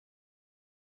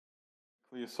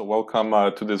So welcome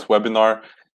to this webinar.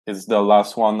 It's the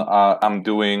last one I'm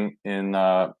doing in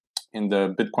the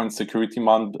Bitcoin Security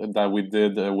Month that we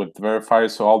did with Veriphi.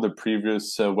 So all the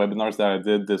previous webinars that I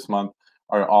did this month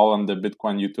are all on the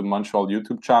Bitcoin YouTube Montreal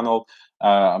YouTube channel.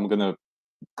 I'm gonna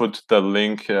put the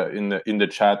link in the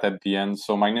chat at the end.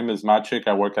 So my name is Maciej.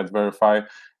 I work at Veriphi,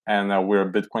 and we're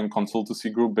a Bitcoin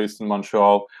consultancy group based in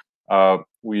Montreal.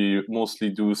 We mostly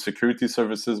do security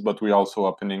services, but we're also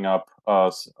opening up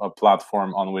a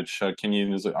platform on which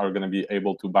Canadians are going to be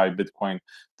able to buy Bitcoin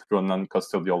through a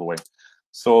non-custodial way.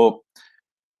 So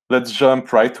let's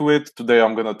jump right to it. Today,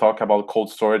 I'm going to talk about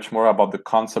cold storage, more about the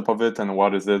concept of it and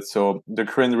what is it. So the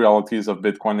current realities of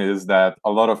Bitcoin is that a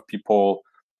lot of people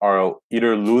are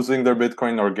either losing their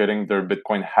Bitcoin or getting their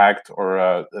Bitcoin hacked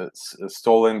or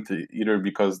stolen, either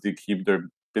because they keep their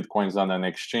Bitcoins on an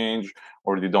exchange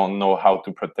or they don't know how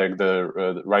to protect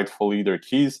rightfully their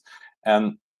keys.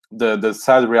 And the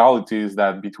sad reality is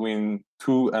that between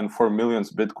 2 and 4 million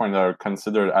Bitcoin are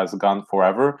considered as gone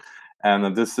forever.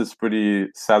 And this is pretty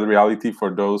sad reality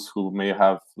for those who may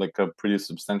have like a pretty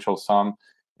substantial sum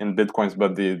in Bitcoins,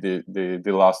 but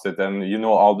they lost it. And you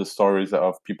know all the stories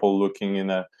of people looking in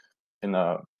a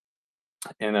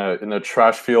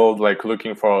trash field, like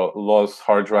looking for a lost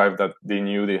hard drive that they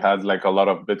knew they had like a lot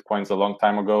of Bitcoins a long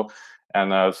time ago.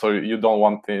 And so you don't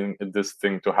want this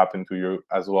thing to happen to you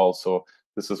as well. So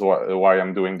this is why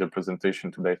I'm doing the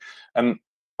presentation today. And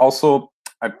also,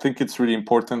 I think it's really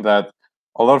important that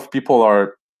a lot of people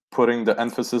are putting the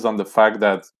emphasis on the fact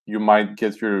that you might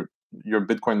get your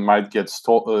Bitcoin might get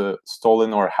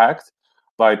stolen or hacked.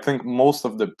 But I think most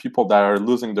of the people that are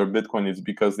losing their Bitcoin is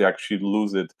because they actually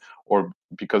lose it, or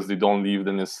because they don't leave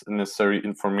the necessary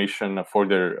information for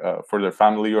their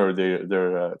family or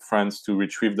their friends to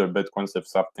retrieve their Bitcoins if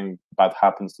something bad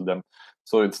happens to them.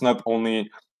 So it's not only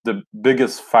the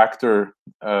biggest factor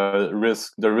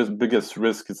risk. The biggest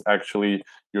risk is actually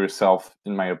yourself,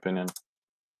 in my opinion.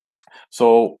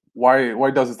 So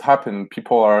why does it happen?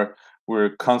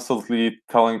 We're constantly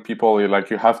telling people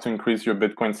like you have to increase your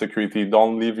Bitcoin security.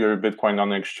 Don't leave your Bitcoin on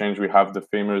the exchange. We have the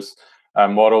famous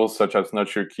models such as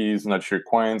not your keys, not your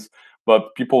coins,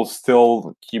 but people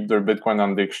still keep their Bitcoin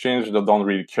on the exchange. They don't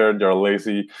really care. They're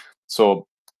lazy. So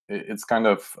it's kind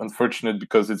of unfortunate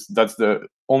because that's the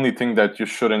only thing that you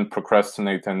shouldn't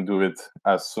procrastinate and do it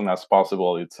as soon as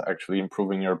possible. It's actually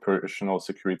improving your personal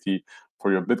security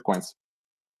for your Bitcoins.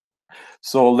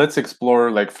 So let's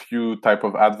explore like few type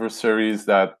of adversaries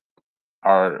that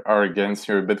are against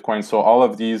your Bitcoin. So all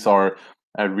of these are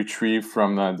retrieved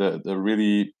from the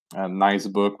really nice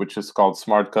book, which is called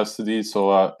Smart Custody.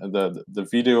 So the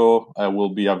video will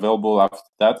be available after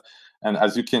that. And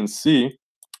as you can see,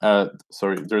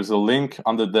 sorry, there's a link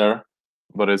under there,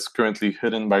 but it's currently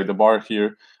hidden by the bar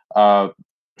here.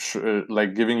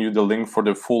 Like giving you the link for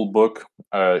the full book.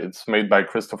 It's made by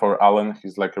Christopher Allen.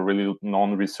 He's like a really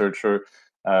known researcher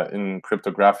in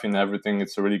cryptography and everything.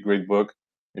 It's a really great book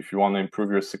if you want to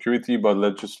improve your security, but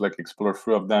let's just like explore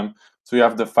through of them. So you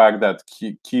have the fact that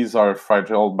keys are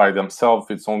fragile by themselves.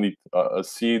 It's only a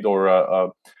seed or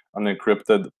an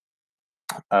encrypted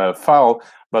file,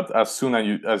 but as soon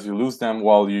as you lose them,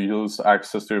 while you lose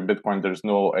access to your Bitcoin, there's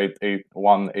no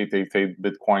 888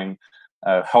 Bitcoin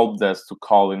help desk to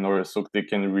call in order so they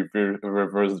can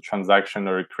reverse the transaction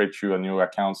or create you a new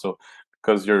account. So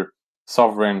because you're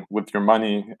sovereign with your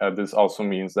money, this also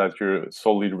means that you're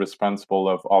solely responsible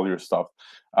of all your stuff.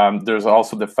 There's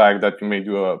also the fact that you may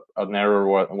do an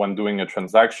error when doing a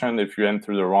transaction. If you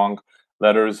enter the wrong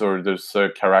letters or there's a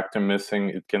character missing,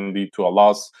 it can lead to a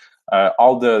loss.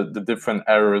 All the different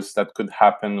errors that could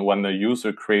happen when the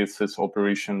user creates his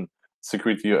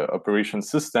security operation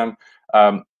system.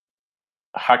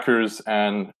 Hackers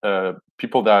and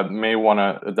people that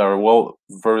are well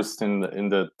versed in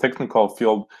the technical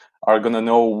field are going to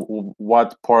know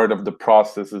what part of the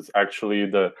process is actually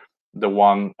the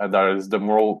one that is the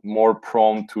more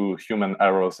prone to human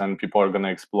errors, and people are going to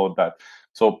exploit that.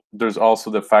 So there's also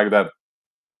the fact that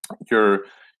your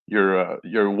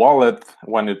wallet,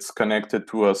 when it's connected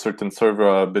to a certain server,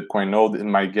 a Bitcoin node, it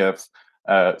might get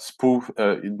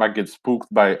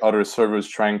spooked by other servers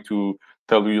trying to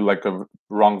tell you like a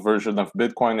wrong version of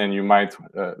Bitcoin, and you might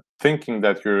thinking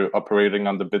that you're operating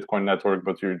on the Bitcoin network,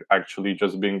 but you're actually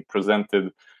just being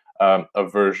presented a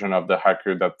version of the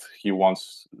hacker that he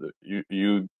wants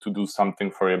you to do something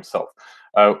for himself.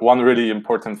 One really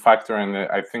important factor, and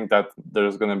I think that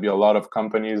there's going to be a lot of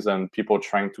companies and people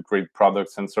trying to create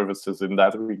products and services in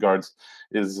that regards,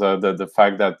 is the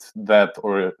fact that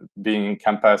or being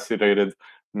incapacitated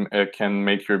can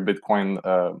make your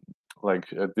Bitcoin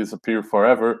like disappear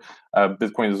forever.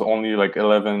 Bitcoin is only like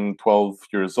 11, 12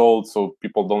 years old, so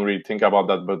people don't really think about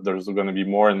that, but there's going to be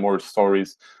more and more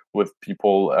stories with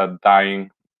people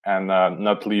dying and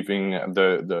not leaving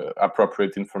the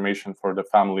appropriate information for the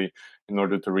family in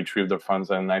order to retrieve their funds.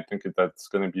 And I think that's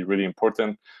going to be really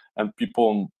important. And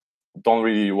people don't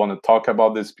really want to talk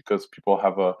about this because people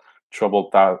have a trouble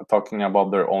talking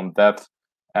about their own debt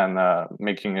and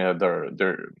making their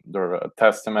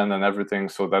testament and everything.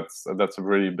 So that's a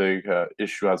really big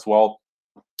issue as well.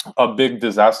 A big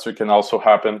disaster can also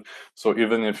happen. So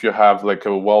even if you have like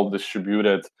a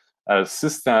well-distributed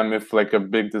system, if like a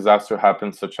big disaster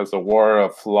happens, such as a war, a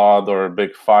flood, or a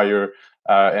big fire,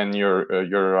 and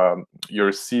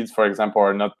your seeds, for example,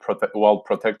 are not well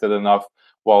protected enough,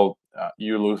 well,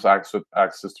 you lose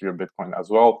access to your Bitcoin as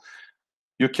well.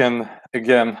 You can,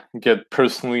 again, get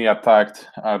personally attacked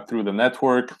through the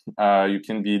network. You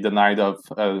can be denied of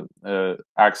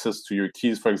access to your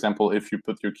keys. For example, if you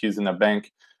put your keys in a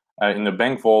bank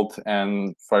vault,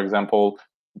 and for example,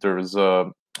 there's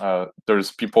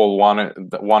people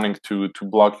wanting to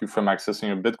block you from accessing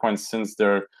your Bitcoin, since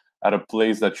they're at a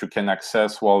place that you can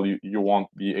access, while you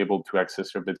won't be able to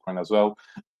access your Bitcoin as well.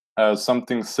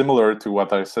 Something similar to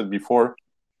what I said before,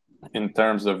 in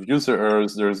terms of user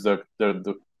errors, there's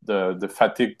the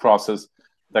fatigue process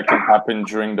that can happen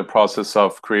during the process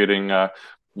of creating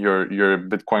your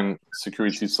Bitcoin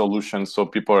security solution. So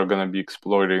people are going to be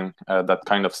exploiting that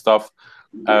kind of stuff.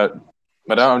 But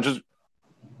I'm just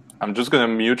going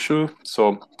to mute you.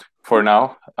 So for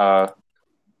now,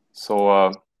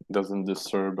 doesn't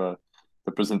disturb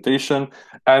the presentation.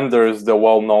 And there's the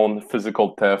well-known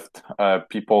physical theft,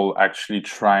 people actually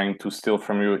trying to steal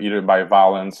from you either by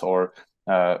violence or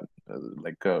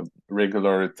like a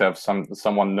regular theft.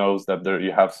 Someone knows that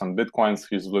you have some Bitcoins,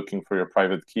 he's looking for your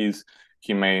private keys,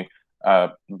 he may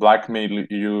blackmail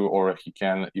you, or he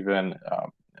can even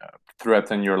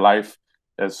threaten your life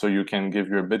so you can give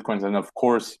your Bitcoins. And of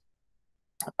course,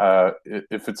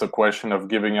 if it's a question of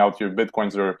giving out your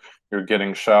Bitcoins or you're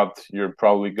getting shot, you're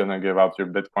probably going to give out your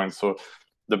Bitcoins. So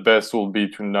the best will be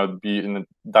to not be in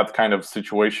that kind of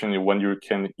situation when you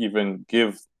can even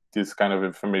give this kind of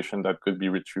information that could be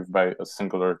retrieved by a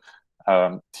singular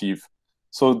thief.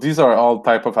 So these are all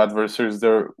type of adversaries.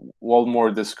 They're well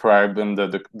more described in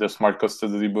the Smart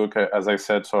Custody book, as I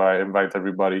said. So I invite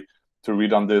everybody to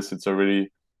read on this. It's a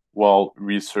really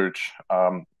well-researched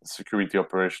security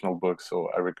operational book, so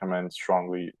I recommend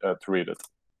strongly to read it.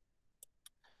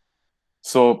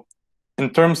 So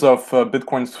in terms of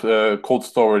Bitcoin's cold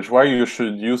storage, why you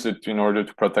should use it in order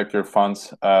to protect your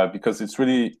funds, because it's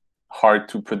really hard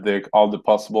to predict all the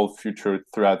possible future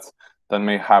threats that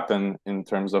may happen in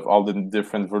terms of all the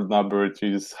different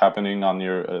vulnerabilities happening on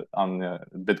your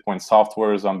Bitcoin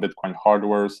softwares, on Bitcoin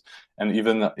hardwares, and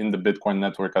even in the Bitcoin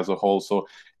network as a whole. So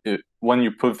when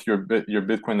you put your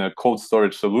Bitcoin in a cold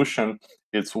storage solution,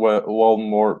 it's well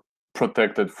more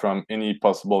protected from any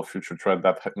possible future threat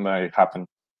that may happen.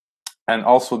 And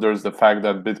also there's the fact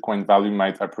that Bitcoin value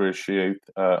might appreciate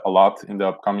a lot in the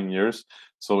upcoming years.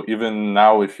 So even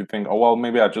now, if you think, oh, well,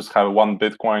 maybe I just have one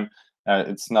Bitcoin,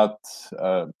 it's not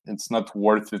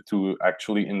worth it to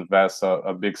actually invest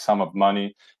a big sum of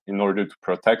money in order to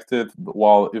protect it.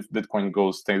 While if Bitcoin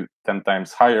goes 10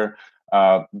 times higher,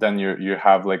 then you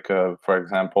have like for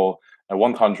example,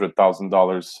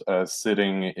 $100,000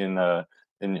 sitting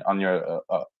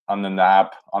on an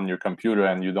app on your computer,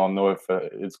 and you don't know if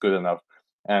it's good enough.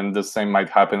 And the same might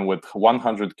happen with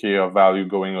 100K of value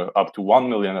going up to 1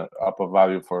 million up of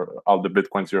value for all the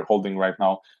Bitcoins you're holding right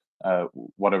now,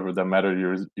 whatever the method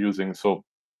you're using. So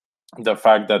the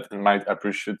fact that it might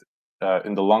appreciate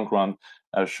in the long run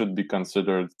should be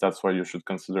considered. That's why you should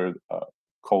consider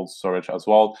cold storage as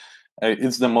well.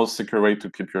 It's the most secure way to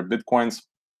keep your Bitcoins.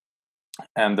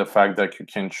 And the fact that you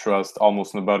can trust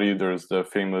almost nobody. There's the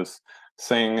famous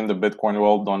saying in the Bitcoin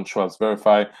world, don't trust,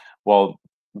 verify. Well,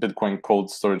 Bitcoin cold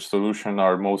storage solutions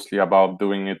are mostly about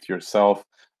doing it yourself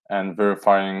and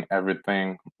verifying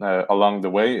everything along the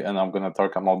way. And I'm going to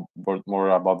talk more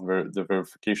about the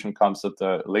verification concept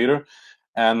later.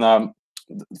 And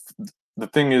the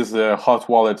thing is, hot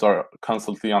wallets are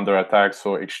constantly under attack.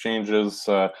 So exchanges,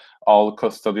 all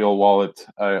custodial wallets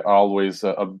are always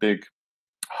a big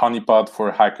honeypot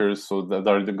for hackers. So that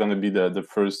are going to be the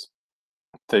first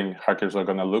thing hackers are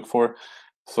going to look for.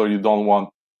 So you don't want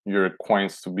your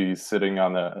coins to be sitting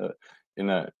on in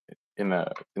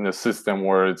a system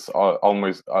where it's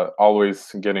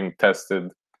always getting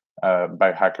tested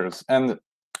by hackers. And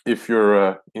if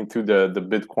you're into the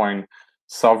Bitcoin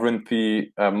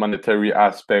sovereignty monetary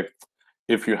aspect,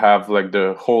 if you have like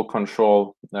the whole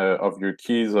control of your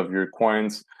keys, of your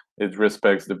coins, it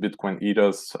respects the Bitcoin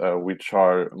ethos, which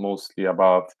are mostly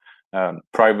about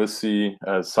privacy,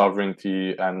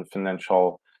 sovereignty, and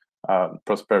financial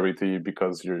prosperity,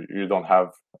 because you don't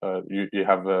have you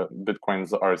have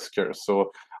Bitcoins are scarce.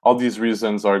 So all these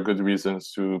reasons are good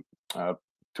reasons to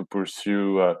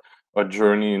pursue a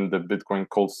journey in the Bitcoin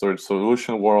cold storage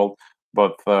solution world.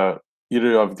 But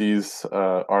either of these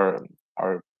are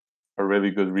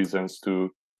really good reasons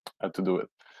to do it.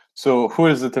 So who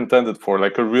is it intended for?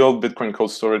 Like a real Bitcoin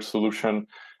cold storage solution,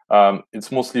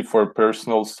 it's mostly for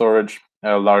personal storage,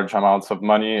 large amounts of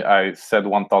money. I said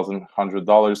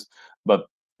 $1,100, but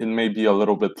it may be a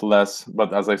little bit less.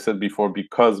 But as I said before,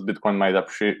 because Bitcoin might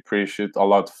appreciate a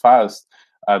lot fast,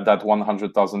 that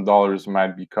 $100,000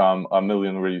 might become a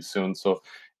million really soon. So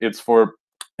it's for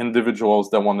individuals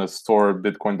that want to store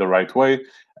Bitcoin the right way,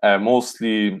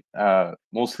 mostly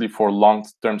for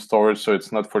long-term storage. So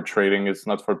it's not for trading. It's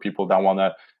not for people that want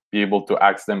to be able to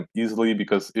access them easily,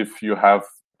 because if you have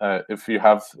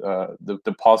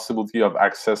the possibility of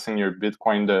accessing your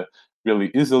Bitcoin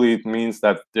really easily, it means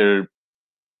that they're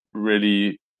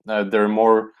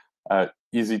more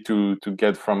easy to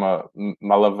get from a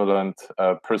malevolent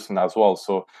person as well.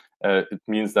 So it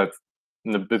means that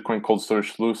in the Bitcoin cold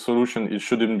storage solution, it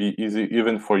shouldn't be easy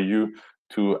even for you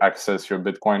to access your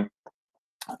Bitcoin.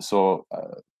 So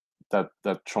that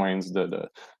joins the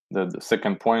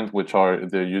second point, which are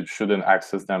you shouldn't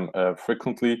access them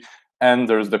frequently. And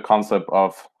there's the concept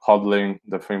of hodling,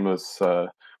 the famous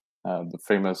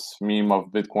meme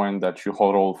of Bitcoin, that you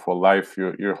hold for life.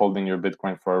 You're holding your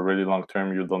Bitcoin for a really long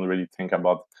term. You don't really think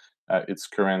about its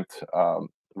current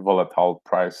volatile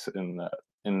price in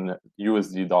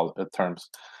USD dollar terms.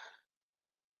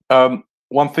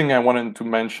 One thing I wanted to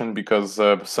mention, because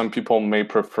some people may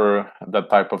prefer that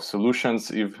type of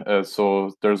solutions.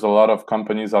 So there's a lot of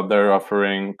companies out there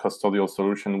offering custodial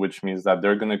solution, which means that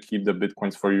they're going to keep the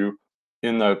Bitcoins for you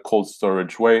in a cold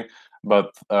storage way.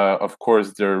 But of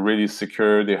course, they're really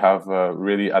secure. They have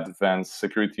really advanced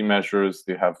security measures.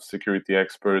 They have security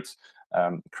experts,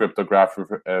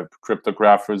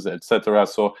 cryptographers, etc.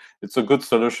 So it's a good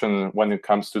solution when it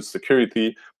comes to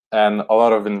security. And a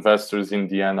lot of investors in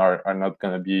the end are not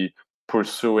going to be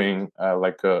pursuing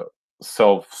like a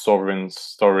self-sovereign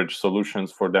storage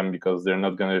solutions for them, because they're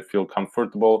not going to feel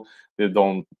comfortable.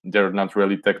 They're not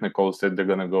really technical, so they're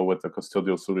going to go with a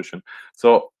custodial solution.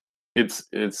 So it's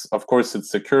of course it's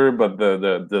secure, but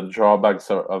the drawbacks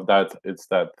of that, it's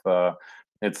that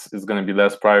it's going to be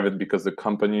less private, because the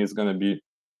company is going to be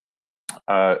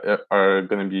are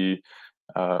going to be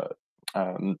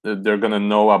they're going to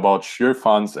know about your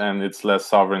funds, and it's less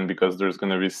sovereign, because there's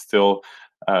going to be still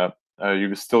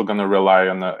you're still going to rely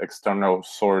on an external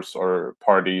source or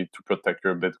party to protect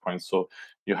your Bitcoin. So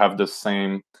you have the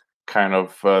same kind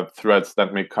of threats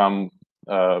that may come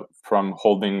from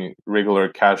holding regular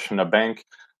cash in a bank.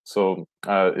 So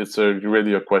it's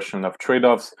really a question of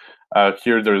trade-offs.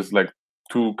 Here there's like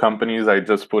two companies. I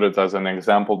just put it as an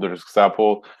example. There's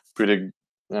Xapple, pretty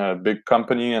big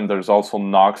company, and there's also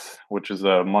Knox, which is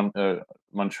a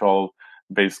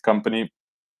Montreal-based company.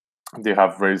 They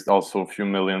have raised also a few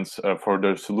millions for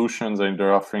their solutions, and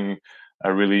they're offering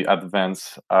a really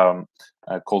advanced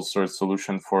cold storage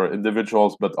solution for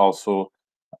individuals, but also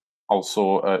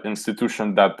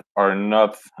institutions that are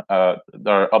not that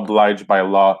are obliged by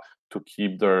law to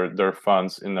keep their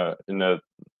funds in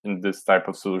this type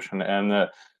of solution. And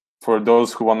for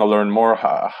those who want to learn more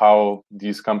how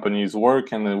these companies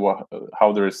work, and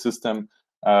how their system,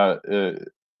 how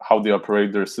they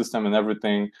operate their system and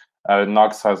everything,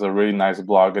 Knox has a really nice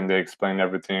blog, and they explain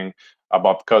everything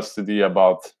about custody,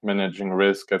 about managing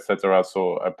risk, etc.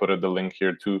 So I put the link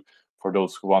here too for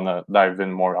those who want to dive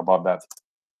in more about that.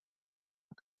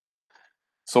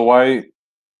 So why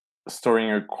storing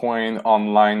your coin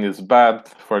online is bad,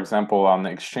 for example, on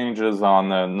exchanges, on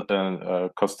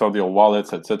custodial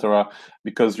wallets, etc.,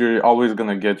 because you're always going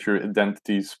to get your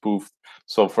identity spoofed.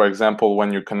 So, for example,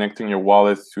 when you're connecting your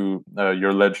wallet to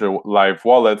your Ledger Live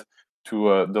wallet,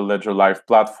 to the Ledger Live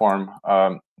platform,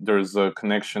 there's a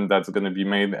connection that's going to be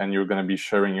made, and you're going to be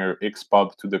sharing your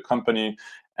XPub to the company.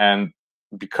 And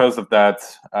because of that,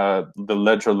 the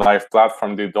Ledger Live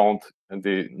platform, they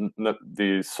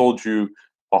sold you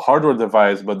a hardware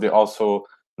device, but they also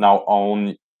now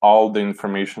own all the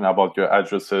information about your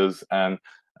addresses and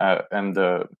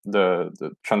the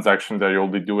transaction that you'll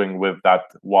be doing with that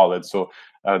wallet. So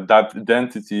that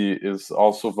identity is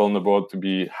also vulnerable to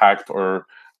be hacked or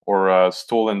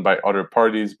stolen by other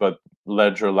parties. But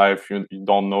Ledger Live, you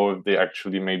don't know if they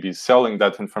actually may be selling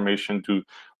that information to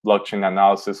blockchain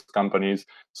analysis companies.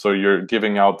 So you're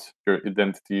giving out your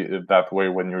identity that way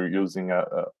when you're using a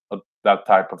that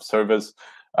type of service.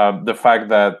 The fact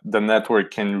that the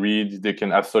network can read, they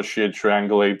can associate,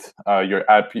 triangulate your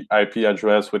IP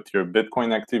address with your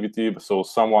Bitcoin activity. So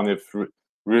someone, if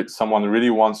someone really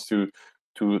wants to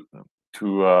to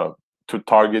to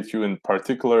target you in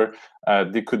particular,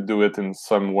 they could do it in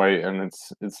some way, and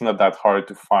it's not that hard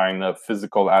to find a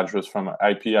physical address from an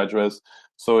IP address.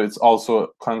 So it's also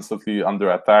constantly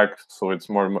under attack. So it's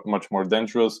much more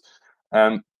dangerous,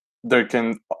 and there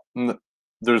can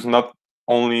there's not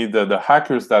only the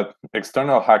hackers, that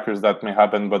external hackers that may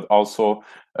happen, but also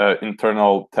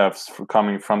internal thefts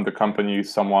coming from the company,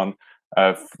 someone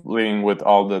fleeing with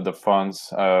all the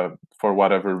funds for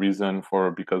whatever reason,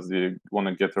 because they want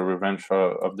to get a revenge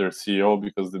of their CEO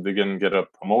because they didn't get a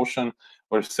promotion,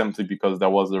 or simply because that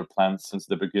was their plan since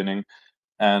the beginning.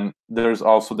 And there's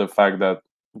also the fact that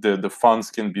the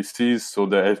funds can be seized. So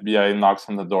the FBI knocks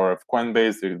on the door of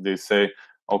Coinbase. They say,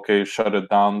 okay, shut it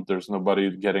down. There's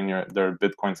nobody getting their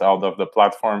Bitcoins out of the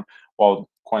platform. While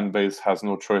Coinbase has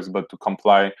no choice but to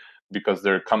comply, because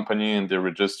they're a company and they're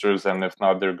registers, and if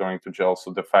not, they're going to jail.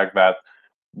 So the fact that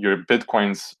your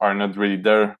Bitcoins are not really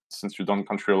there, since you don't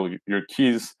control your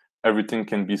keys, everything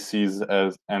can be seized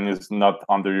and is not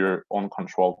under your own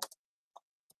control.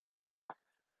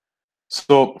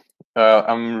 So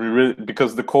I'm really,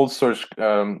 because the cold storage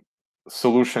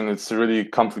solution, it's a really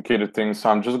complicated thing. So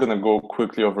I'm just going to go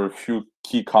quickly over a few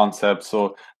key concepts.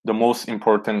 So the most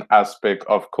important aspect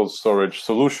of cold storage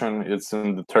solution, it's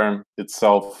in the term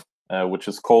itself, which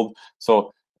is cold.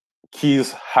 So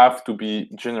keys have to be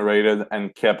generated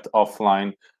and kept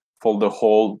offline for the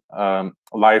whole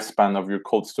lifespan of your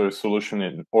cold storage solution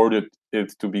in order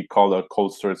it to be called a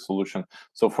cold storage solution.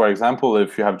 So for example,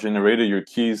 if you have generated your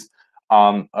keys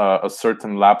on a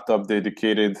certain laptop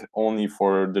dedicated only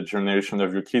for the generation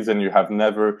of your keys, and you have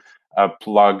never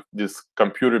plugged this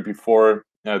computer before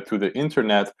to the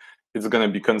internet, it's going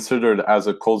to be considered as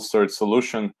a cold storage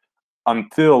solution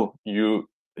until you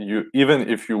even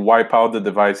if you wipe out the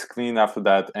device clean after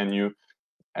that, and you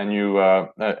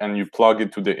plug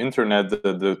it to the internet,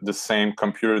 the same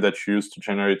computer that you use to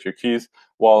generate your keys.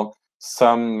 Well,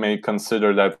 some may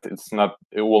consider that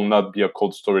it will not be a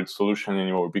cold storage solution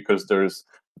anymore, because there's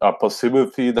a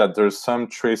possibility that there's some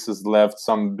traces left,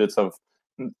 some bits of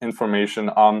information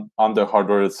on the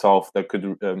hardware itself that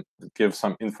could give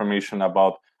some information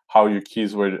about how your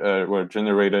keys were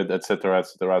generated, etc.,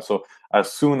 etc. So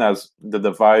as soon as the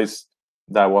device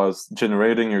that was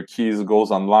generating your keys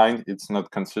goes online, it's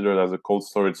not considered as a cold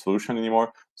storage solution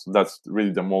anymore. So that's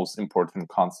really the most important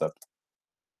concept.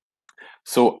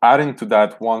 So adding to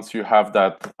that, once you have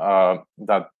that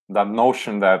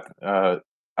notion that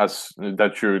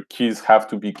that your keys have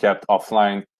to be kept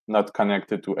offline, not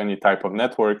connected to any type of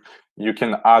network, you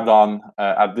can add on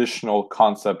additional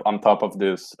concept on top of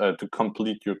this to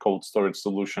complete your cold storage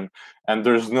solution. And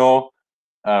there's no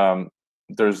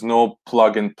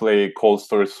plug and play cold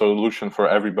storage solution for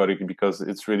everybody, because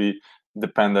it's really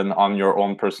dependent on your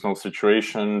own personal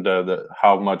situation,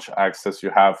 how much access you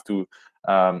have to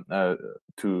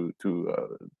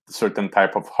certain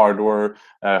type of hardware,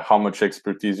 how much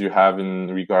expertise you have in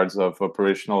regards of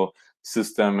operational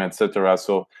system, etc.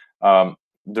 So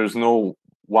there's no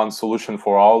one solution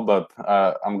for all, but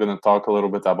I'm going to talk a little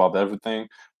bit about everything,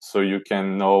 so you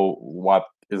can know what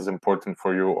is important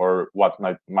for you or what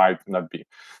might not be.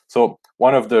 So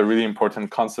one of the really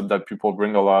important concepts that people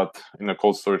bring a lot in a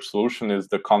cold storage solution is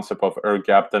the concept of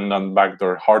air-gapped and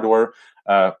non-backdoor hardware.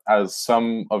 As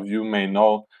some of you may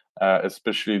know,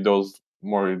 especially those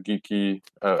more geeky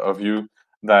of you,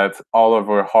 that all of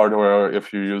our hardware,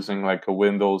 if you're using like a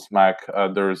Windows, Mac,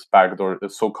 there's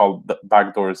so-called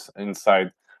backdoors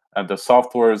inside the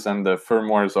softwares and the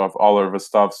firmwares of all of the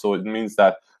stuff. So it means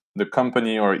that the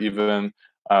company or even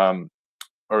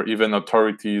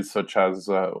authorities such as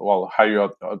higher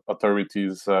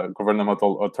authorities,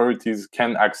 governmental authorities,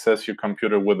 can access your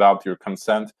computer without your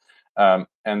consent,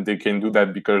 and they can do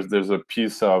that because there's a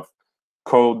piece of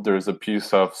code, there's a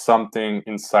piece of something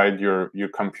inside your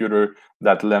computer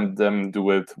that let them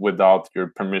do it without your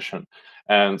permission.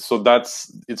 And so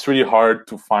it's really hard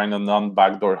to find a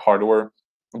non-backdoor hardware,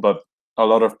 but a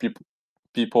lot of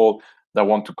people that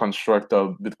want to construct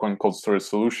a Bitcoin cold storage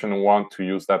solution want to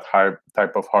use that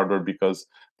type of hardware, because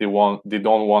they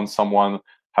don't want someone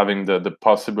having the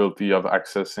possibility of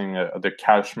accessing the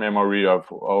cache memory of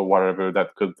or whatever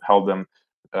that could help them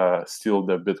steal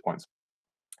the Bitcoins.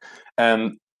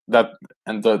 And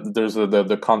there's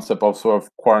the concept also of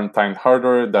quarantined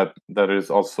hardware that is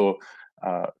also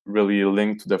really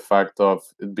linked to the fact of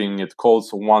it being cold.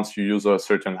 So once you use a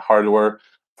certain hardware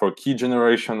for key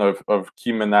generation of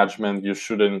key management, you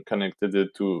shouldn't connected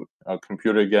it to a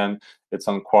computer again. It's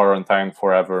on quarantine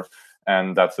forever,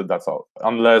 and that's it. That's all.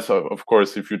 Unless, of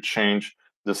course, if you change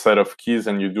the set of keys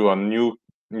and you do a new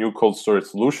cold storage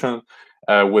solution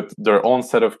with their own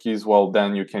set of keys, well,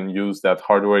 then you can use that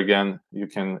hardware again. You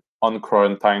can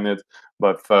unquarantine it,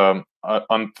 but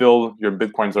until your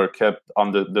bitcoins are kept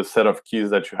on the set of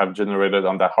keys that you have generated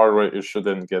on that hardware, it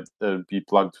shouldn't get be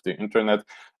plugged to the internet.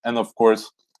 And of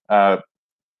course,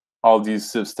 all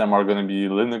these systems are going to be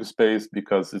Linux based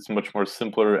because it's much more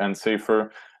simpler and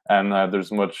safer, and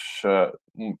there's much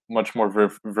more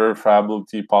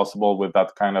verifiability possible with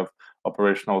that kind of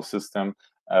operational system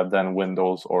than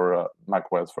Windows or Mac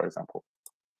OS, for example.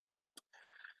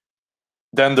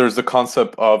 Then there's the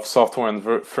concept of software and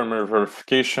firmware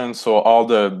verification. So all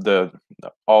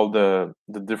the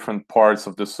different parts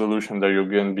of the solution that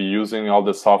you're going to be using, all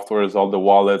the softwares, all the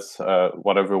wallets,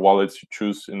 whatever wallets you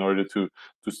choose in order to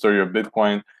store your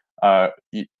Bitcoin,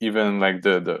 even like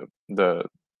the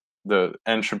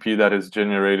entropy that is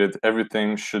generated,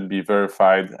 everything should be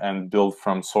verified and built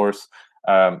from source.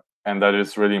 And that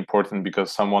is really important because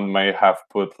someone may have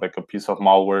put like a piece of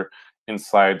malware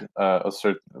inside a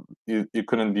certain, it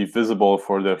couldn't be visible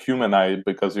for the human eye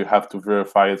because you have to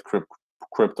verify it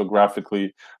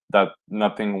cryptographically that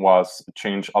nothing was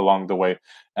changed along the way.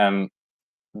 And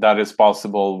that is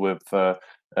possible with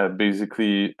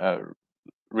basically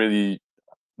really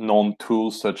known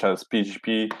tools such as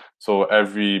PGP. So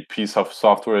every piece of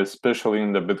software, especially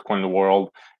in the Bitcoin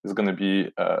world, is going to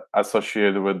be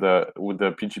associated with the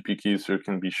PGP key, so you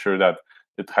can be sure that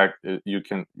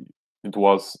it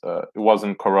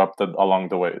wasn't corrupted along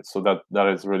the way. So that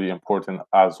is really important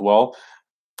as well.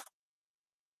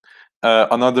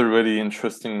 Another really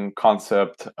interesting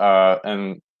concept,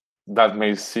 and that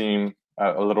may seem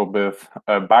a little bit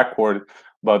backward,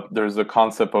 but there's the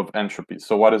concept of entropy.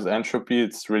 So what is entropy?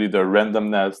 It's really the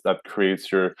randomness that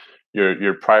creates your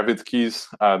private keys.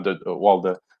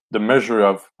 The measure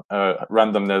of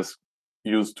randomness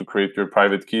used to create your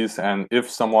private keys. And if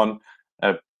someone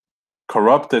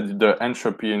corrupted the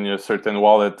entropy in a certain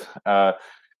wallet,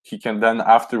 he can then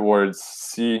afterwards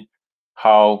see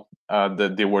how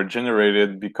that they were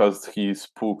generated because he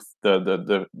spoofed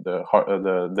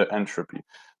the entropy.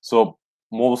 So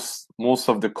most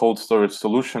of the cold storage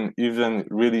solution, even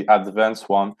really advanced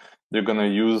one, they're going to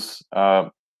use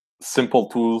simple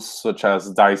tools such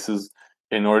as dices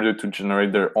in order to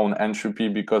generate their own entropy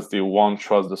because they won't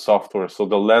trust the software. So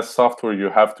the less software you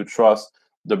have to trust,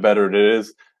 the better it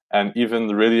is. And even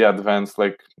really advanced,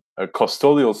 like a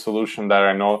custodial solution that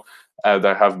I know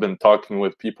that have been talking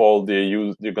with people,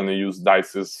 they're going to use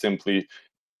dices simply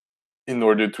in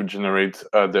order to generate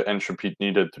the entropy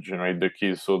needed to generate the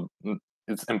keys. So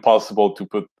it's impossible to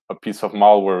put a piece of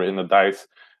malware in a dice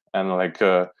and like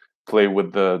play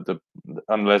with the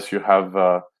unless you have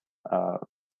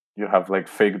like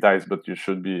fake dice, but you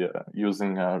should be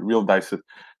using real dice.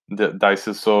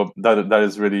 So that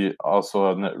is really also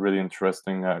a really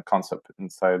interesting concept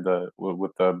inside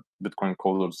with the Bitcoin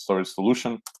cold storage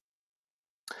solution.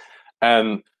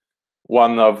 And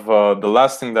one of the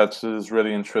last thing that is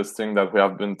really interesting that we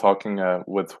have been talking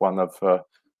with one of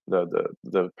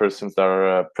the persons that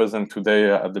are present today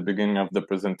at the beginning of the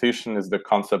presentation is the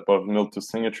concept of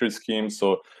multi-signature scheme.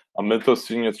 So a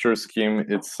multi-signature scheme,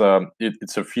 it's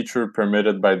a feature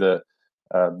permitted by the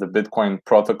Bitcoin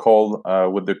protocol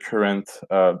with the current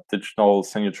digital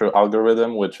signature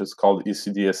algorithm, which is called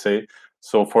ECDSA.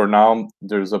 So for now,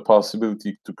 there's a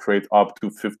possibility to create up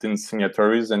to 15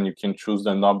 signatories, and you can choose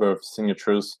the number of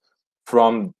signatures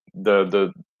from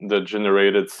the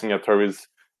generated signatories,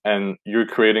 and you're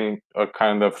creating a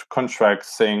kind of contract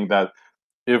saying that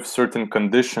if certain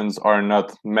conditions are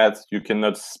not met, you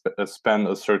cannot spend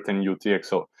a certain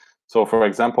UTXO. So for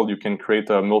example, you can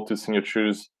create a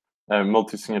multi-signature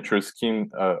scheme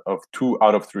of 2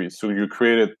 out of 3. So you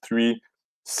created 3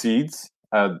 seeds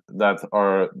that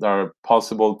are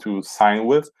possible to sign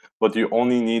with, but you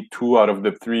only need 2 out of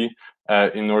the 3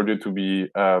 in order to be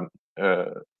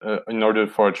in order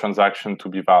for a transaction to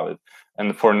be valid.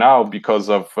 And for now, because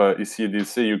of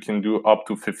ECDC, you can do up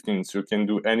to 15. So you can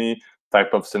do any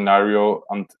type of scenario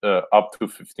up to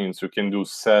 15. So you can do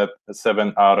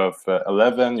 7 out of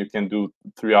 11. You can do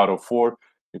 3 out of 4.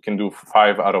 You can do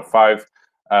 5 out of 5.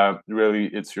 Really,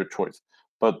 it's your choice.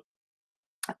 But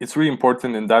it's really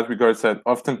important in that regards that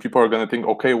often people are going to think,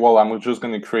 okay, well, I'm just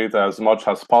going to create as much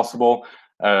as possible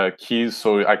keys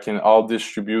so I can all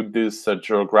distribute this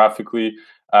geographically.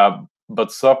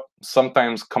 But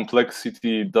sometimes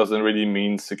complexity doesn't really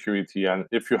mean security. And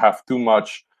if you have too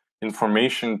much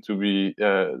information to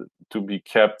be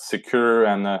kept secure,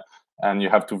 and you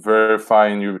have to verify,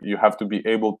 and you have to be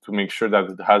able to make sure that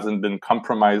it hasn't been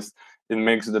compromised. It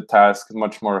makes the task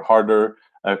much more harder,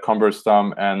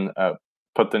 cumbersome, and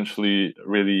potentially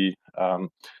really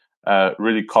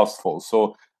costful.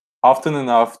 So often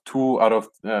enough,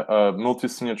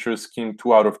 multi-signature scheme,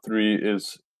 2 out of 3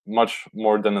 is much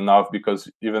more than enough, because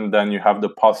even then you have the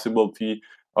possibility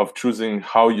of choosing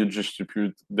how you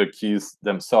distribute the keys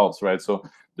themselves, right? So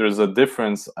there's a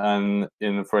difference in,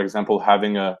 for example,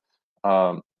 having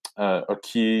um, a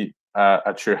key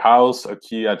at your house, a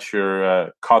key at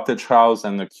your cottage house,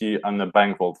 and a key on the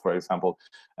bank vault, for example.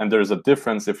 And there's a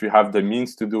difference if you have the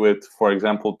means to do it, for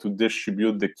example, to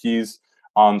distribute the keys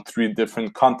on 3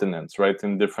 different continents, right,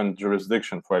 in different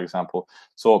jurisdiction, for example.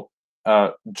 So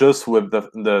just with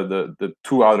the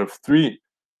 2 out of 3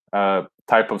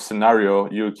 type of scenario,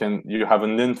 you have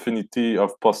an infinity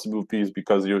of possibilities,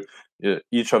 because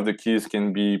each of the keys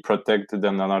can be protected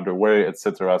in another way,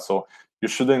 etc. So you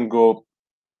shouldn't go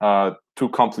too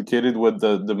complicated with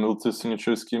the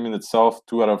multi-signature scheme in itself.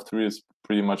 2 out of 3 is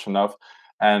pretty much enough.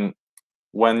 And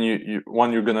when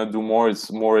you're gonna do more,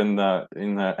 it's more in the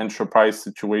enterprise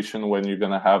situation, when you're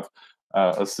gonna have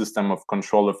a system of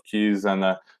control of keys,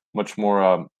 and much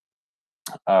more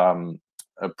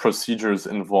procedures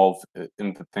involved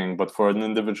in the thing. But for an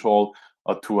individual,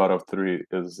 a 2 out of 3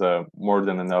 is more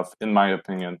than enough, in my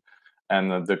opinion.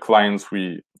 And the clients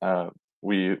we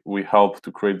help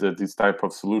to create these type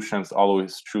of solutions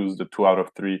always choose the 2 out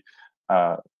of 3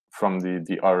 from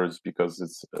the others, because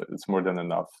it's more than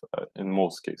enough in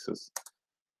most cases.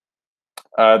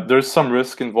 There's some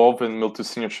risk involved in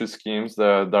multi-signature schemes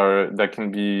that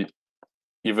can be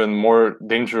even more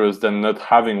dangerous than not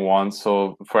having one.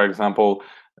 So, for example,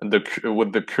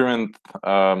 with the current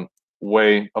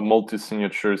way a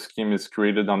multi-signature scheme is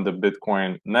created on the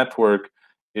Bitcoin network,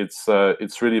 it's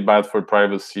really bad for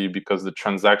privacy, because the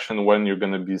transaction, when you're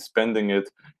going to be spending it,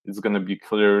 it's going to be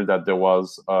clear that there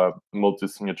was a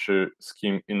multi-signature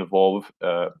scheme involved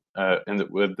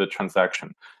with the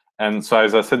transaction. And so,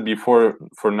 as I said before,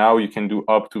 for now you can do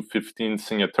up to 15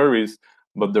 signatories,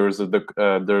 but there's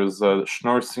a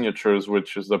Schnorr signatures,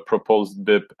 which is a proposed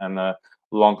BIP and a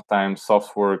long time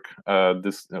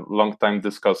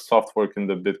discussed soft work in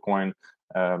the Bitcoin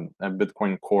and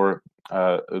Bitcoin Core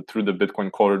through the Bitcoin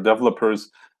Core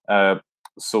developers.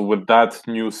 So with that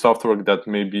new soft work that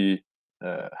may be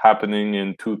happening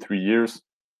in 2-3 years,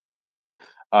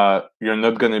 you're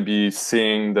not going to be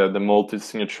seeing the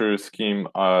multi-signature scheme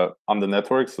on the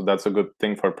network, so that's a good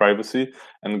thing for privacy.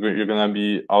 And you're going to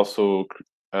be also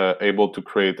able to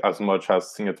create as much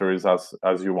as signatories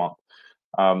as you want.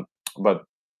 But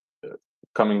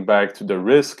coming back to the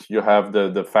risk, you have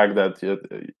the fact that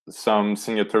some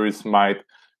signatories might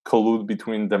collude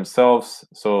between themselves.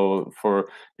 So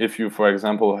if you, for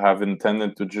example, have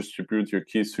intended to distribute your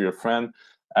keys to your friend,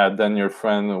 then your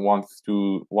friend wants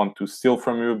to steal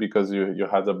from you because you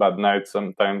had a bad night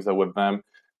sometimes with them,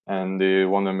 and they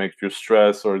want to make you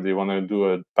stress, or they want to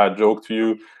do a bad joke to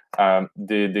you.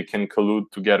 They can collude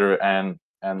together and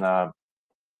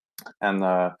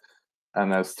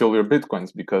steal your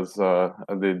bitcoins, because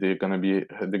they're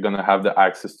gonna have the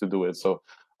access to do it. So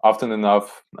often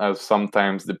enough,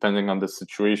 sometimes depending on the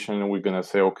situation, we're gonna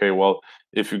say, okay, well,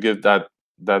 if you give that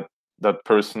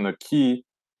person a key,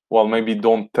 well, maybe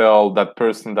don't tell that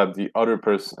person that the other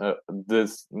person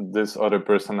this other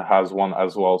person has one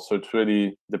as well. So it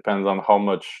really depends on how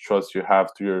much trust you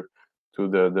have to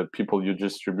the people you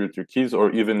distribute your keys,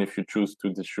 or even if you choose to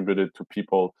distribute it to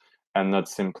people and not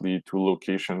simply to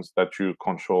locations that you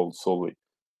control solely.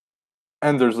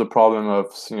 And there's the problem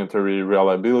of signatory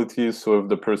reliability. So if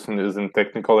the person isn't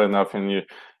technical enough, and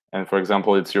for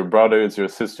example, it's your brother, it's your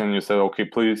sister, and you said, okay,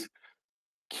 please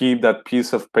keep that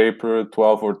piece of paper,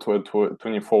 12 or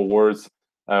 24 words,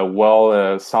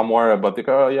 somewhere, but they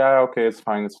go, oh, yeah, okay, it's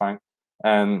fine,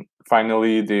 and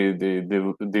finally they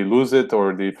lose it,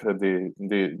 or they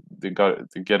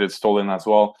get it stolen as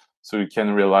well. So you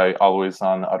can rely always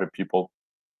on other people.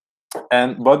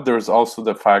 But there's also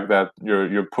the fact that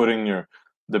you're putting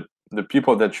the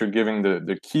people that you're giving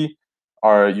the key,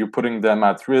 you're putting them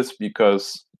at risk,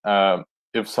 because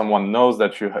if someone knows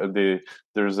that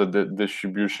there's a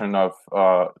distribution of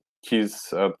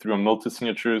keys through a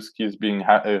multi-signatures, keys being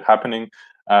happening,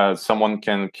 someone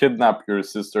can kidnap your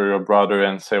sister or brother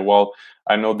and say, well,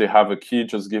 I know they have a key,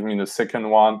 just give me the second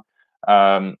one,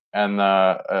 and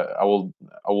I will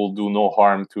do no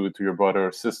harm to your brother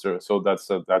or sister. So that's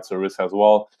a risk as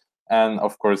well, and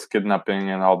of course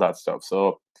kidnapping and all that stuff.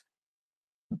 So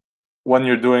when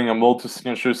you're doing a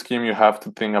multi-signature scheme, you have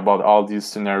to think about all these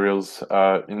scenarios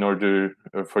in order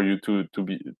for you to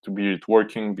be it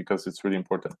working, because it's really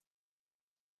important.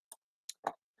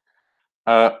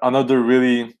 Another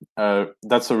really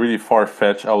that's a really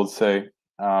far-fetched, I would say,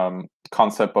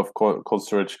 concept of cold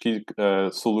storage key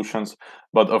solutions.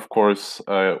 But of course,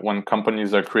 when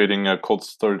companies are creating a cold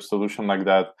storage solution like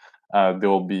that, they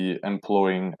will be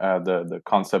employing the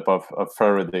concept of a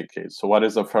Faraday cage. So what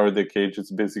is a Faraday cage?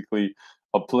 It's basically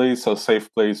a safe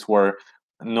place where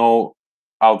no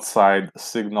outside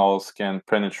signals can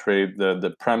penetrate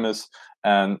the premise,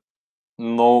 and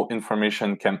no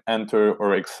information can enter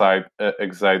or excite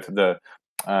the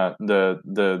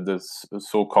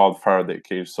so-called Faraday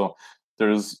cage. So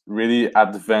there's really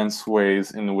advanced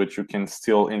ways in which you can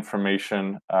steal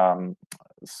information.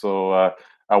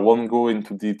 I won't go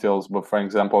into details, but for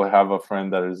example, I have a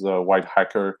friend that is a white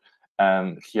hacker,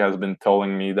 and he has been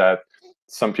telling me that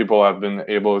some people have been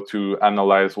able to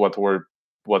analyze what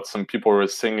some people were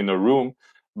saying in a room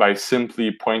by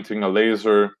simply pointing a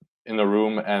laser in a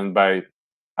room, and by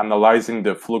analyzing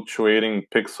the fluctuating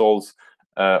pixels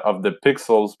of the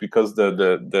pixels, because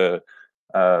the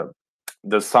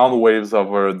sound waves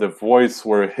of the voice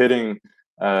were hitting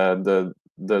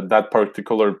that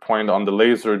particular point on the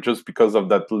laser, just because of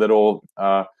that little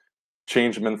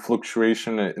changement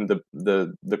fluctuation in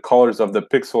the colors of the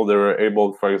pixel. They were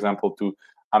able, for example, to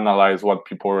analyze what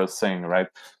people were saying, right?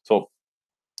 So,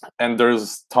 and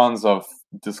there's tons of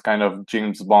this kind of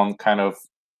James Bond kind of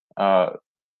uh,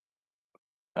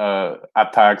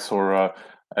 attacks, or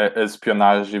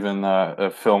espionage, even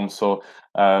films. So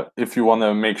if you want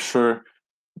to make sure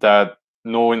that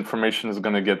no information is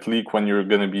going to get leaked when you're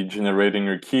going to be generating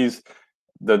your keys,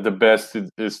 the best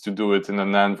is to do it in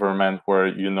an environment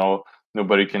where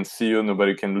nobody can see you,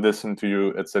 nobody can listen to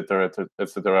you, etc.,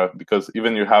 etc. Because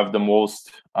even you have the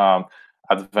most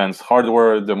advanced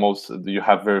hardware, you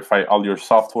have verified all your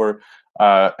software,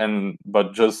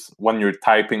 but just when you're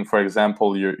typing, for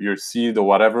example, your seed or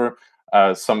whatever,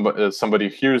 somebody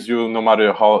hears you, no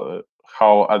matter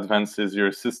how advanced is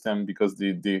your system, because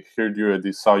they heard you,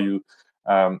 they saw you,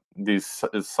 they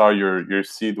saw your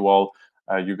seed. Well,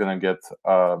 you're gonna get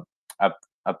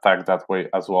attacked that way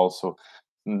as well. So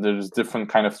there's different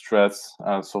kind of threats.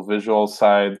 So visual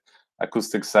side,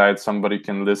 acoustic side, somebody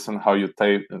can listen how you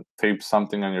tape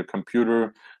something on your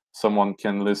computer. Someone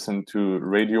can listen to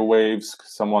radio waves.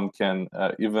 Someone can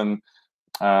even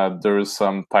there's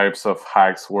some types of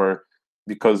hacks where,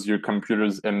 because your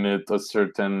computers emit a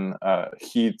certain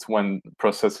heat when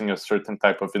processing a certain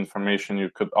type of information, you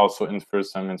could also infer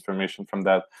some information from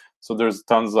that. So there's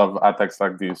tons of attacks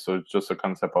like these. So it's just a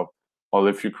concept of, well,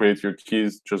 if you create your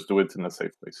keys, just do it in a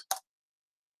safe place.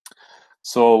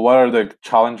 So what are the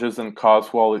challenges and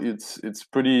costs? Well, it's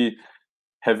pretty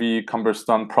heavy,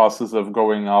 cumbersome process of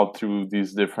going out through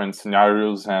these different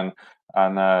scenarios, and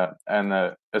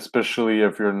especially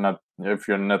if you're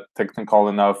not technical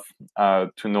enough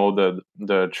to know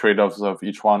the trade-offs of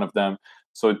each one of them.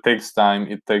 So it takes time.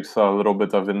 It takes a little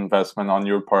bit of investment on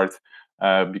your part,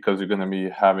 because you're going to be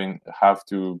have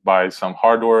to buy some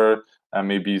hardware, and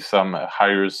maybe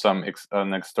hire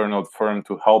an external firm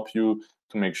to help you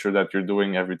to make sure that you're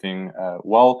doing everything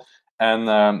well.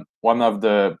 And one of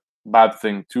the bad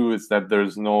thing too is that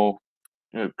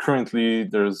currently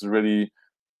there's really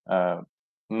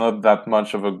not that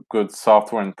much of a good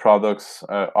software and products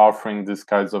offering these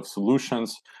kinds of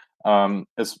solutions. When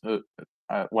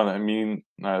I mean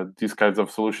these kinds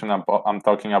of solution, I'm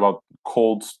talking about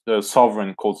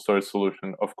sovereign cold storage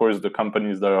solution. Of course, the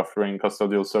companies that are offering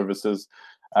custodial services,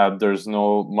 there's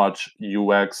no much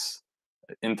UX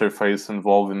interface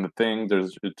involved in the thing.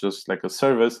 It's just like a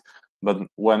service. But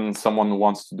when someone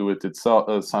wants to do it itself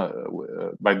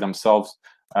by themselves,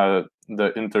 the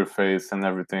interface and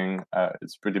everything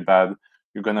it's pretty bad.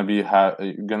 You're gonna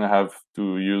have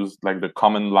to use like the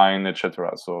command line,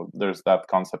 etc. So there's that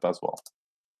concept as well.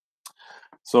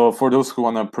 So for those who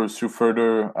want to pursue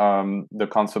further the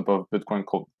concept of Bitcoin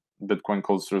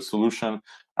cold storage solution,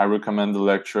 I recommend the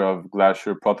lecture of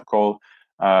Glacier Protocol.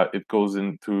 It goes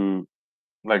into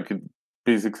it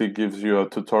basically gives you a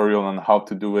tutorial on how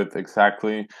to do it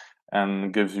exactly,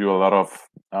 and gives you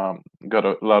got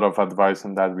a lot of advice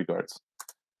in that regards.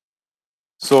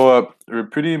 So we're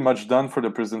pretty much done for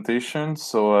the presentation.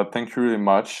 So thank you really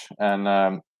much.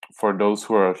 And for those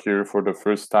who are here for the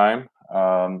first time,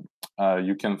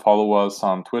 you can follow us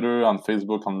on Twitter, on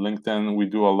Facebook, on LinkedIn. We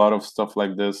do a lot of stuff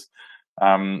like this.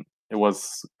 It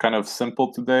was kind of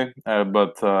simple today,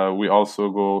 but we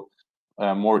also go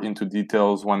more into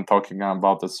details when talking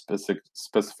about a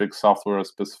specific software, a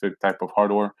specific type of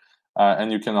hardware.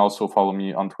 And you can also follow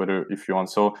me on Twitter if you want.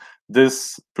 So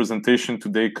this presentation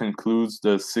today concludes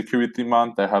the security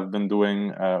month I have been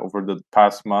doing over the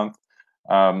past month.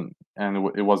 And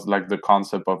it was like the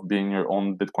concept of being your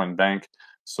own Bitcoin bank.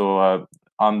 So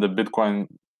on the Bitcoin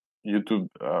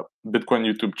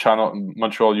YouTube channel,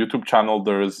 Montreal YouTube channel,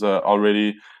 there is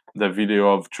already the video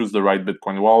of choose the right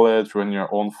Bitcoin wallet, run your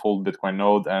own full Bitcoin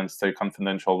node, and stay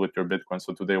confidential with your Bitcoin.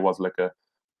 So today was like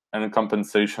an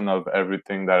compensation of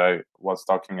everything that I was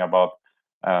talking about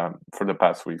for the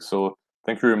past week. So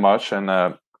thank you very much, and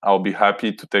I'll be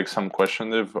happy to take some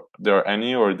questions if there are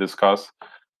any, or discuss.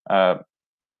 I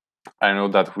know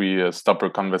that we stopped our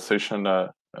conversation,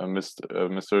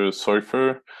 Mr.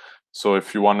 Soifer. So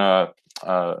if you want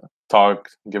to talk,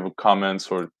 give comments,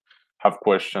 or have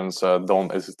questions,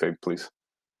 don't hesitate, please.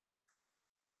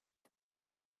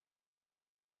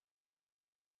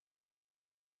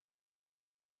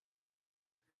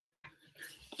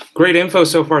 Great info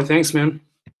so far. Thanks, man.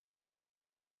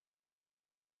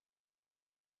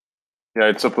 Yeah,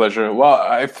 it's a pleasure. Well,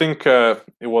 I think it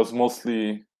was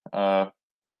mostly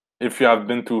if you have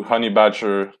been to Honey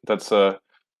Badger, that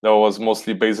was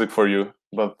mostly basic for you.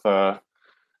 But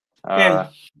yeah,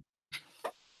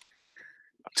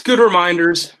 it's good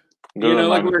reminders. Good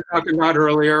like we reminder. were talking about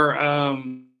earlier,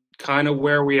 kind of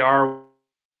where we are,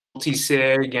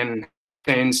 multi-sig and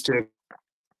things to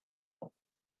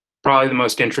probably the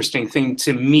most interesting thing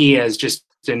to me as just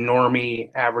a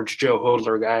normie, average Joe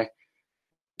hodler guy.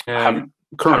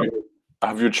 Currently.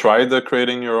 Have you tried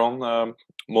creating your own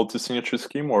multi-signature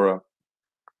scheme, or?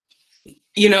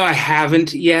 I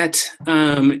haven't yet.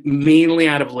 Mainly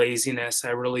out of laziness. I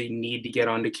really need to get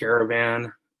onto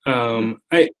Caravan.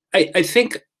 I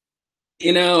think,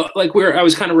 like I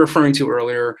was kind of referring to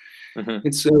earlier,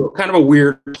 it's kind of a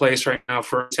weird place right now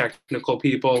for technical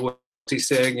people with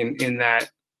multi-sig, in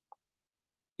that,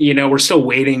 we're still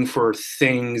waiting for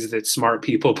things that smart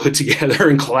people put together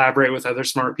and collaborate with other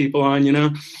smart people on,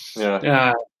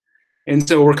 Yeah. And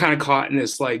so we're kind of caught in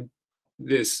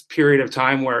this period of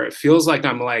time where it feels like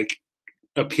I'm like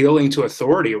appealing to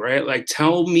authority, right? Like,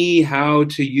 tell me how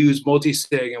to use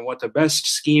multi-sig and what the best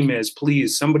scheme is,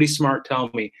 please. Somebody smart tell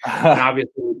me. And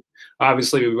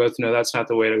obviously, we both know that's not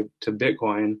the way to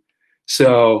Bitcoin.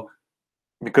 So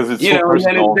because it's so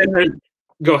personal.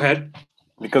 Go ahead.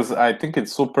 Because I think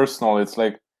it's so personal. It's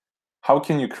like, how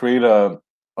can you create a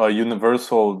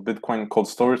universal Bitcoin cold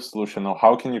storage solution, or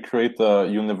how can you create a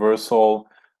universal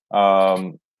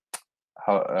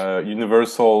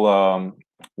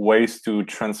ways to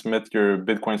transmit your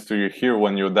Bitcoins to your here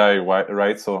when you die,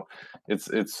 right? So it's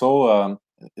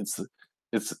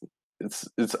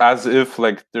as if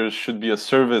like there should be a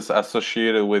service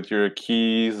associated with your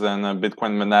keys and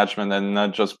Bitcoin management, and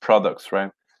not just products,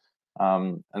 right?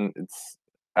 And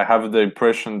I have the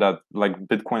impression that like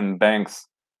Bitcoin banks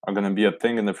are going to be a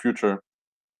thing in the future.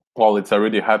 Well, it's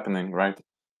already happening, right?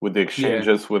 With the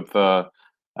exchanges, with the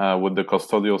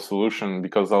custodial solution,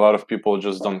 because a lot of people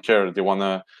just don't care. They want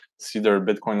to see their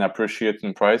Bitcoin appreciate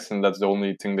in price, and that's the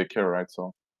only thing they care, right?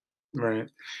 So, right,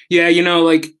 yeah,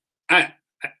 like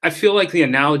I feel like the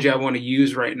analogy I want to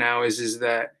use right now is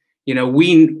that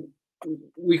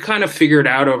we kind of figured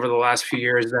out over the last few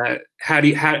years that how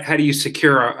do you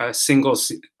secure a single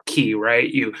key, right?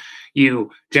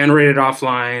 You generate it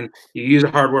offline, you use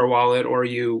a hardware wallet, or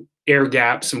you air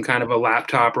gap some kind of a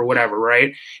laptop or whatever,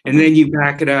 right? And then you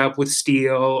back it up with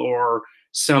steel or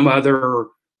some other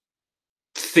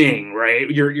thing, right?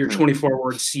 Your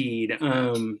 24-word seed.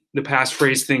 The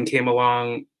passphrase thing came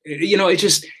along. It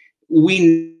just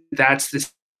that's the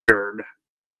standard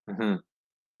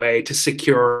way to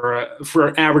secure for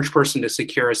an average person to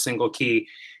secure a single key,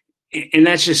 and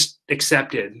that's just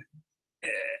accepted.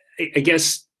 I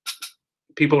guess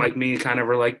people like me kind of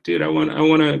are like, dude, I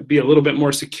want to be a little bit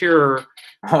more secure,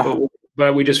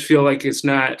 but we just feel like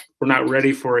we're not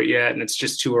ready for it yet, and it's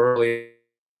just too early.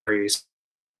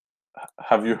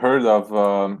 Have you heard of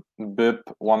BIP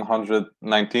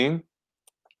 119?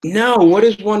 No, what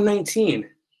is 119?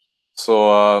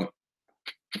 So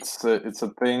it's a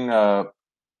thing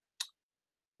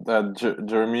that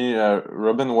Jeremy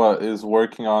Rubin is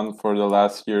working on for the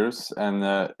last years, and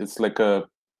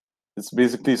it's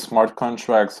basically smart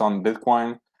contracts on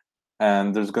Bitcoin,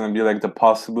 and there's going to be like the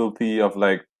possibility of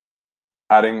like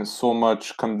adding so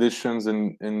much conditions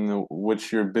in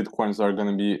which your Bitcoins are going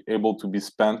to be able to be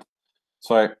spent.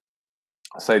 So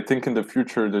I think in the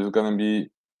future there's going to be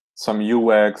some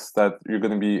UX that you're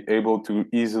going to be able to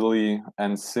easily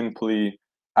and simply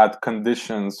add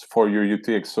conditions for your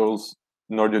UTXOs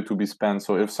in order to be spent.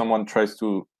 So if someone tries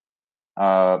to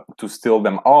steal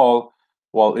them all,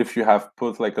 well, if you have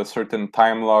put like a certain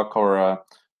time lock or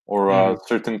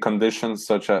certain conditions,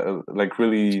 such as like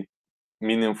really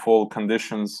meaningful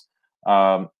conditions,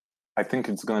 I think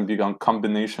it's going to be a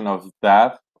combination of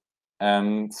that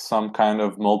and some kind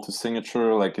of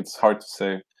multi-signature. Like it's hard to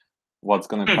say what's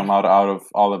going to come out of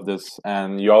all of this.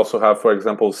 And you also have, for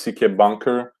example, CK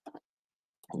Bunker,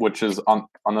 which is on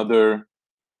another.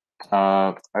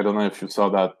 I don't know if you saw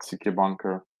that CK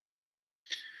Bunker.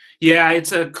 Yeah,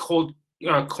 it's a cold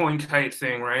coin kite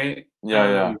thing, right?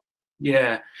 Yeah.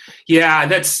 Yeah.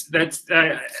 That's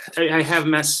I have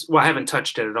well, I haven't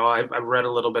touched it at all. I've read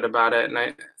a little bit about it, and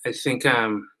I think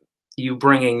you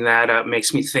bringing that up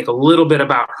makes me think a little bit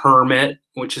about Hermit,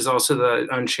 which is also the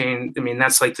Unchained. I mean,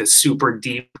 that's like the super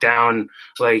deep down,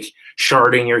 like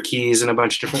sharding your keys in a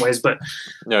bunch of different ways. But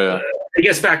yeah. I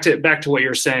guess back to what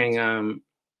you're saying.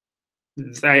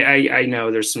 I know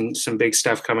there's some big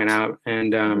stuff coming out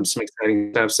and some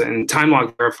exciting stuff. And time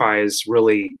lock verify is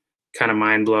really kind of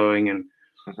mind blowing and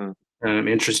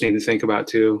interesting to think about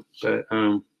too. But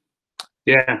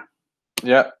yeah.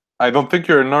 I don't think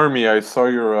you're a normie. I saw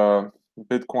your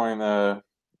Bitcoin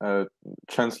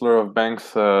Chancellor of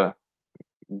Banks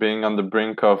being on the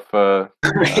brink of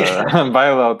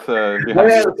bailout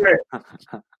behind you.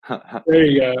 There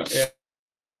you go. Yeah.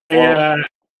 Well,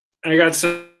 I got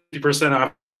 70%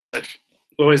 off.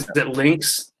 What was it?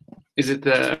 Links? Is it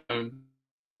the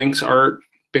Links art,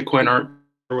 Bitcoin art,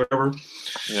 or whatever?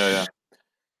 Yeah.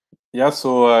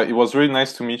 So it was really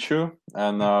nice to meet you.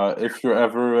 And if you're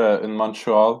ever in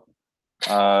Montreal,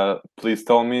 please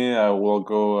tell me. I will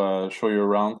go show you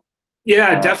around.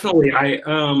 Yeah, definitely. I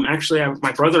actually have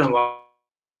my brother-in-law.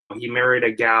 He married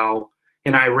a gal,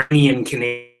 an Iranian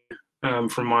Canadian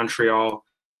from Montreal.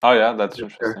 Oh yeah, that's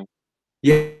interesting.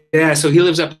 Yeah. So he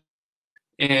lives up,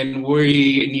 and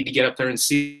we need to get up there and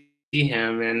see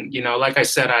him. And like I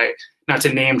said, not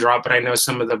to name drop, but I know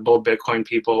some of the bull Bitcoin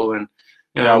people and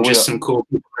just some cool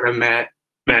people that I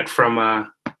met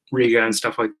from Riga and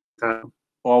stuff like that.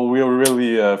 Well, we are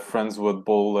really friends with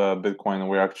Bull Bitcoin.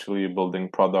 We're actually building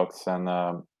products and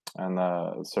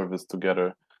service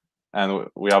together, and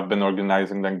we have been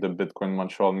organizing like the Bitcoin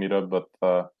Montreal meetup. But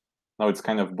now it's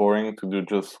kind of boring to do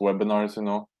just webinars,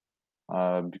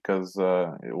 because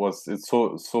it's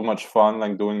so much fun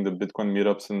like doing the Bitcoin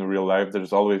meetups in real life.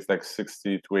 There's always like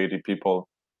 60 to 80 people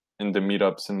in the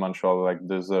meetups in Montreal. Like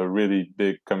there's a really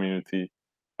big community,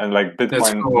 and like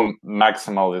Bitcoin cool.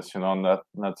 maximalists,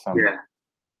 not some. Yeah.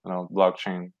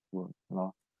 Blockchain.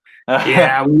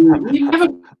 Yeah, we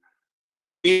have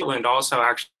England also.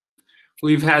 Actually,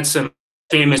 we've had some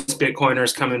famous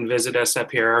Bitcoiners come and visit us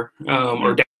up here,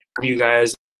 or down you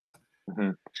guys,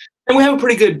 and we have a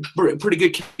pretty good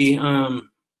community.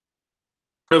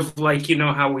 Of like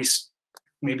how we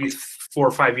maybe 4 or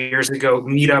 5 years ago,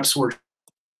 meetups were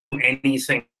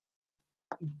anything.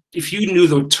 If you knew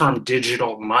the term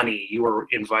digital money, you were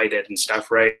invited and stuff,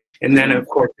 right? And then of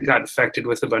course it got infected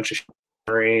with a bunch of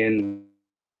and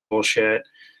bullshit.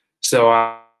 So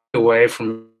I went away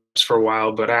from for a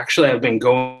while, but actually I've been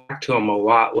going back to them a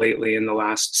lot lately in the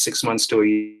last 6 months to a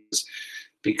year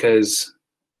because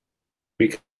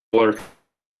people are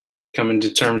coming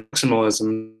to terms with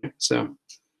maximalism. So,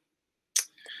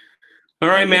 all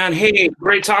right, man. Hey,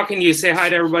 great talking to you. Say hi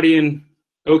to everybody in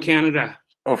Canada.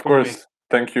 Of course.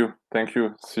 Thank you.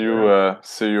 See you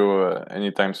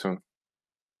anytime soon.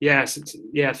 Yes.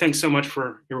 Yeah. Thanks so much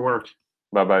for your work.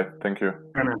 Bye. Thank you.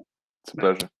 Bye, man. It's a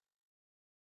pleasure.